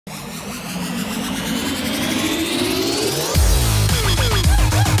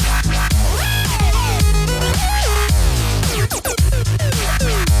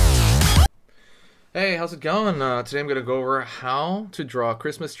Hey, how's it going? Today I'm going to go over how to draw a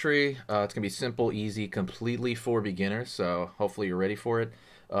Christmas tree. It's going to be simple, easy, completely for beginners, so hopefully you're ready for it.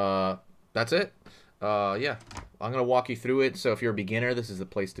 That's it. Yeah, I'm going to walk you through it, so if you're a beginner, this is the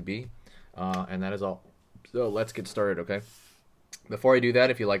place to be. And that is all. So let's get started, okay? Before I do that,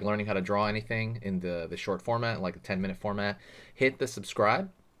 if you like learning how to draw anything in the short format, like the 10-minute format, hit the subscribe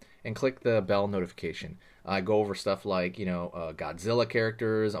and click the bell notification. I go over stuff like, Godzilla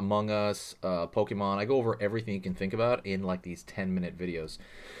characters, Among Us, Pokemon. I go over everything you can think about in like these 10-minute videos.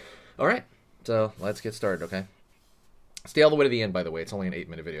 All right, so let's get started, okay? Stay all the way to the end, by the way. It's only an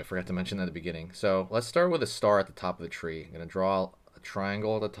 8-minute video. I forgot to mention that at the beginning. So let's start with a star at the top of the tree. I'm going to draw a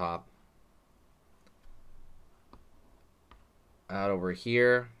triangle at the top. Out over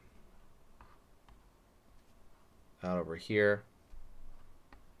here. Out over here.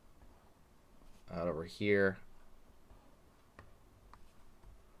 Out over here,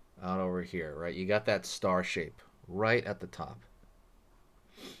 out over here, right? You got that star shape right at the top.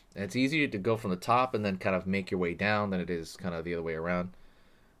 And it's easier to go from the top and then kind of make your way down than it is kind of the other way around.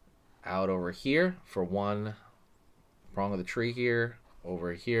 Out over here for one prong of the tree here,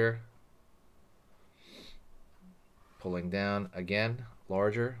 over here. Pulling down again,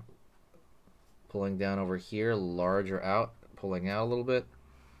 larger. Pulling down over here, larger out, pulling out a little bit.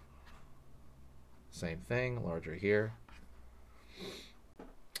 Same thing, larger here.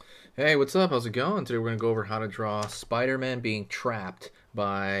 Hey, what's up? How's it going? Today we're going to go over how to draw Spider-Man being trapped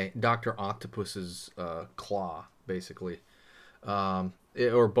by Dr. Octopus's claw, basically.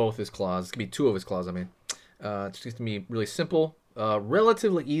 Or both his claws. It's going to be two of his claws, I mean. It's just going to be really simple.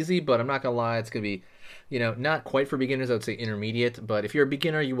 Relatively easy, but I'm not going to lie. It's going to be, not quite for beginners. I would say intermediate. But if you're a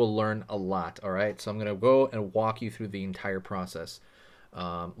beginner, you will learn a lot, all right? So I'm going to go and walk you through the entire process.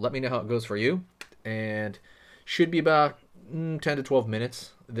 Let me know how it goes for you. And should be about 10 to 12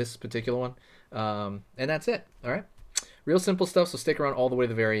 minutes, this particular one. And that's it, all right? Real simple stuff, so stick around all the way to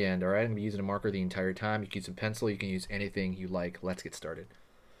the very end, all right? I'm going to be using a marker the entire time. You can use a pencil. You can use anything you like. Let's get started.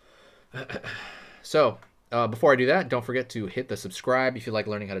 So, before I do that, don't forget to hit the subscribe if you like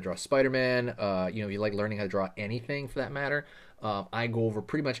learning how to draw Spider-Man. If you like learning how to draw anything for that matter. I go over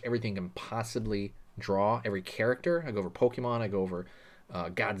pretty much everything you can possibly draw, every character. I go over Pokemon. I go over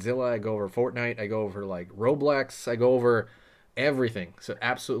Godzilla, I go over Fortnite, I go over like Roblox, I go over everything. So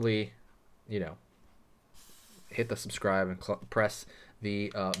absolutely, hit the subscribe and press the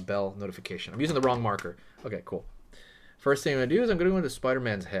bell notification. I'm using the wrong marker. Okay, cool. First thing I'm going to do is I'm going to go into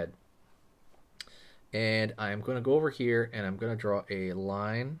Spider-Man's head. And I'm going to go over here and I'm going to draw a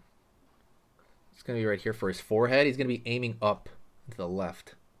line. It's going to be right here for his forehead. He's going to be aiming up to the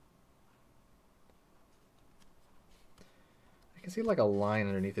left. I can see like a line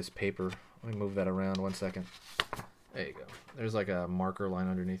underneath this paper. Let me move that around 1 second. There you go. There's like a marker line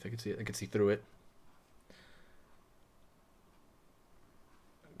underneath. I can see it. I can see through it.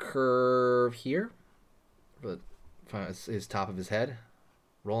 Curve here. His top of his head.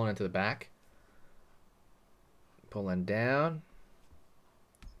 Rolling into the back. Pulling down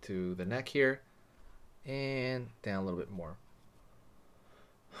to the neck here. And down a little bit more.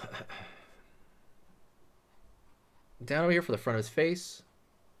 Down over here for the front of his face.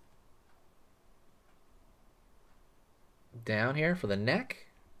 Down here for the neck.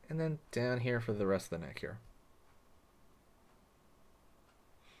 And then down here for the rest of the neck here.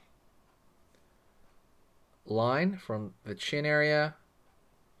 Line from the chin area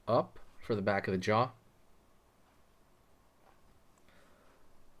up for the back of the jaw.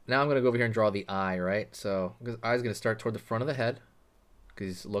 Now I'm going to go over here and draw the eye, right? So the eye's going to start toward the front of the head because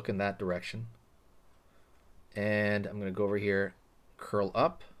he's looking that direction. And I'm going to go over here, curve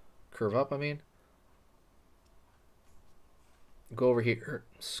up, I mean. Go over here,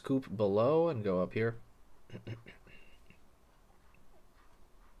 scoop below, and go up here.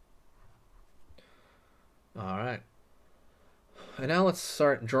 All right. And now let's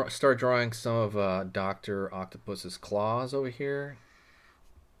start drawing some of Dr. Octopus's claws over here.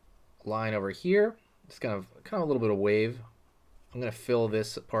 Line over here. It's kind of a little bit of wave. I'm going to fill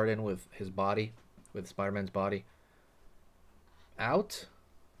this part in with his body. With Spider-Man's body. Out,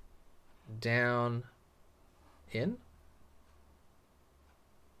 down, in.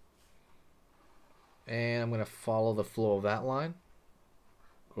 And I'm going to follow the flow of that line.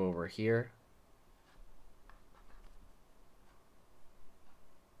 Go over here.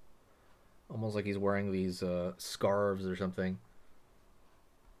 Almost like he's wearing these scarves or something.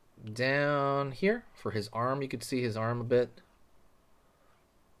 Down here for his arm. You could see his arm a bit.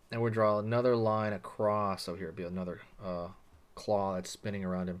 And we'll draw another line across over here. It'll be another claw that's spinning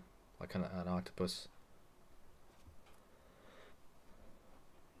around him like an octopus.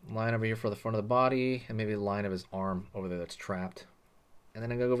 Line over here for the front of the body, and maybe the line of his arm over there that's trapped. And then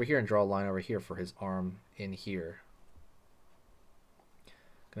I'm going to go over here and draw a line over here for his arm in here.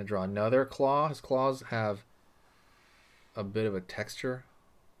 Going to draw another claw. His claws have a bit of a texture.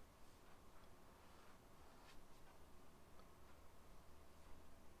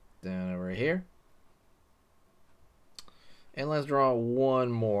 Down over here. And let's draw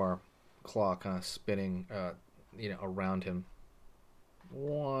one more claw kind of spinning around him.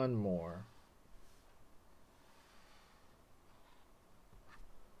 One more.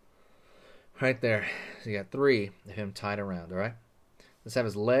 Right there. So you got 3 of him tied around, alright? Let's have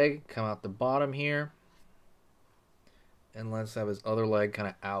his leg come out the bottom here. And let's have his other leg kind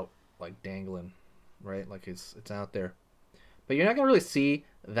of out, like dangling, right? Like it's out there. But you're not going to really see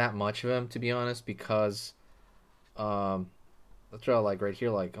that much of him, to be honest, because let's draw like right here,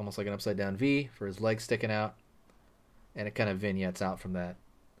 like almost like an upside down V for his leg sticking out. And it kind of vignettes out from that.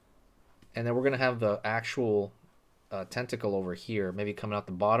 And then we're going to have the actual tentacle over here, maybe coming out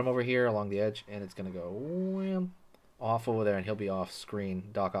the bottom over here along the edge, and it's going to go wham, off over there, and he'll be off screen.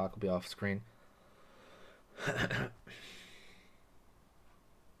 Doc Ock will be off screen.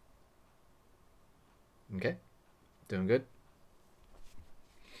 Okay, doing good.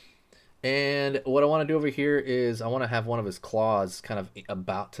 And what I want to do over here is I want to have one of his claws kind of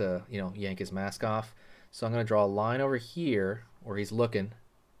about to, yank his mask off. So I'm going to draw a line over here where he's looking.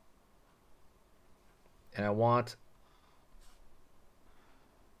 And I want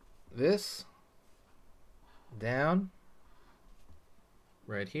this down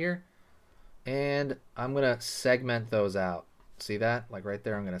right here. And I'm going to segment those out. See that? Like right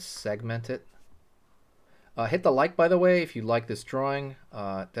there, I'm going to segment it. Hit the like, by the way, if you like this drawing.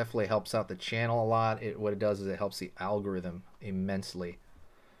 It definitely helps out the channel a lot. What it does is it helps the algorithm immensely.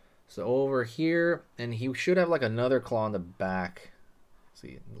 So over here, and he should have like another claw on the back.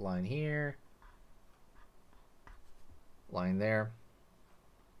 See, line here, line there,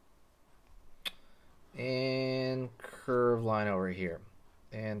 and curve line over here,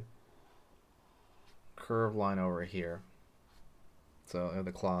 and curve line over here. So I have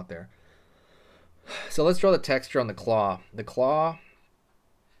the claw out there. So let's draw the texture on the claw. The claw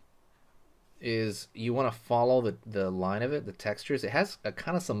is, you want to follow the line of it, the textures. It has a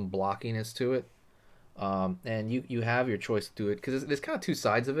kind of some blockiness to it, and you have your choice to do it because there's kind of 2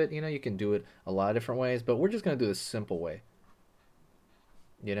 sides of it. You can do it a lot of different ways, but we're just going to do this simple way.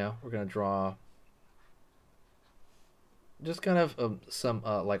 We're going to draw just kind of some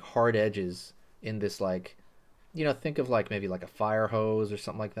like hard edges in this, like, think of like maybe like a fire hose or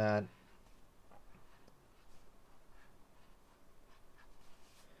something like that.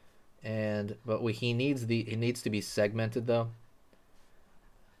 But he needs to be segmented though,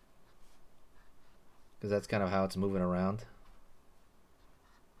 because that's kind of how it's moving around.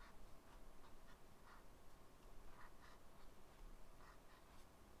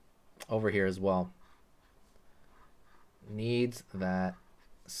 Over here as well. Needs that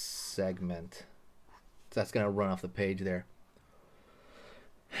segment. So that's going to run off the page there.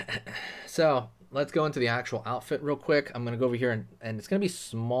 So let's go into the actual outfit real quick. I'm going to go over here and it's going to be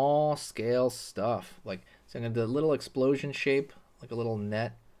small scale stuff. So I'm going to do a little explosion shape, like a little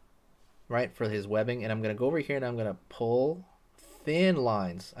net, right, for his webbing. And I'm going to go over here and I'm going to pull thin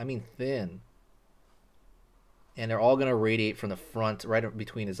lines. I mean thin. And they're all going to radiate from the front, right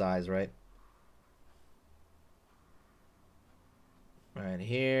between his eyes, right? Right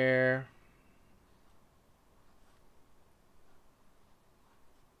here.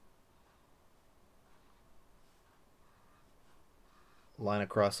 Line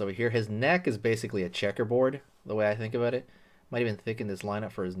across over here. His neck is basically a checkerboard, the way I think about it. Might even thicken this line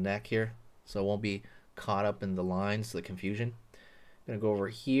up for his neck here, so it won't be caught up in the lines, the confusion. I'm gonna go over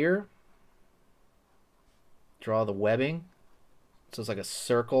here, draw the webbing. So it's like a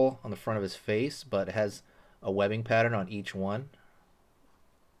circle on the front of his face, but it has a webbing pattern on each one.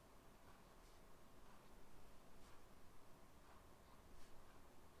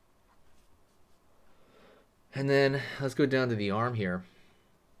 And then let's go down to the arm here.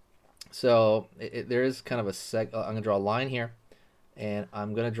 So there is kind of a I'm going to draw a line here, and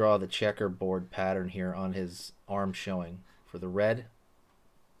I'm going to draw the checkerboard pattern here on his arm showing for the red.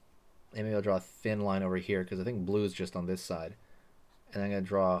 And maybe I'll draw a thin line over here because I think blue is just on this side. And I'm going to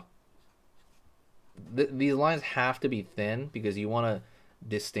draw... These lines have to be thin because you want to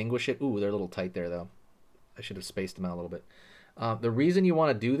distinguish it. Ooh, they're a little tight there though. I should have spaced them out a little bit. The reason you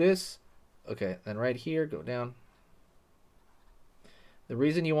want to do this... Okay, and right here, go down. The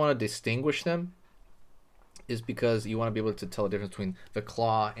reason you want to distinguish them is because you want to be able to tell the difference between the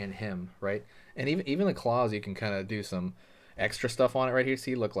claw and him, right? And even the claws, you can kind of do some extra stuff on it right here.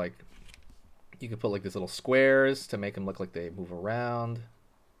 See, look like you could put like these little squares to make them look like they move around.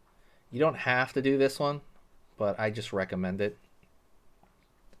 You don't have to do this one, but I just recommend it.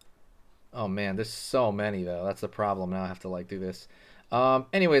 Oh man, there's so many though. That's the problem. Now I have to like do this.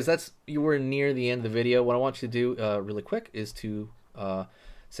 Anyways, you were near the end of the video. What I want you to do really quick is to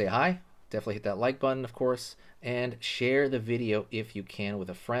say hi. Definitely hit that like button, of course, and share the video if you can with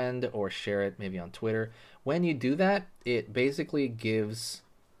a friend, or share it maybe on Twitter. When you do that, it basically gives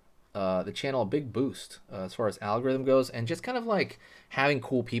the channel a big boost as far as algorithm goes, and just kind of like having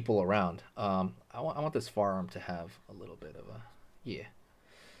cool people around. I want this forearm to have a little bit of a, yeah.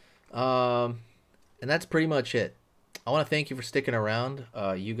 And that's pretty much it. I want to thank you for sticking around.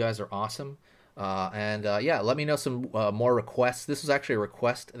 You guys are awesome. Yeah, let me know some more requests. This was actually a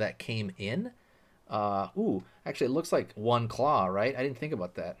request that came in. Ooh, actually it looks like one claw, right? I didn't think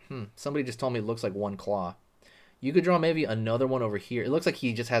about that. Somebody just told me it looks like one claw. You could draw maybe another one over here. It looks like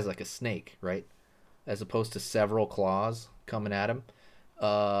he just has like a snake, right? As opposed to several claws coming at him.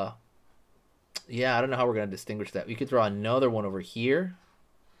 Yeah, I don't know how we're going to distinguish that. We could draw another one over here.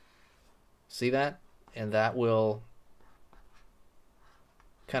 See that? And that will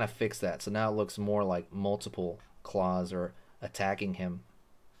kind of fix that. So now it looks more like multiple claws are attacking him.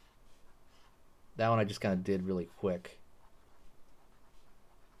 That one I just kind of did really quick.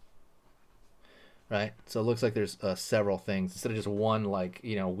 Right? So it looks like there's several things instead of just one, like,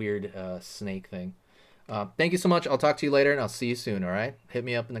 you know, weird snake thing. Thank you so much. I'll talk to you later, and I'll see you soon, all right? Hit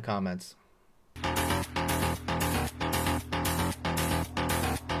me up in the comments.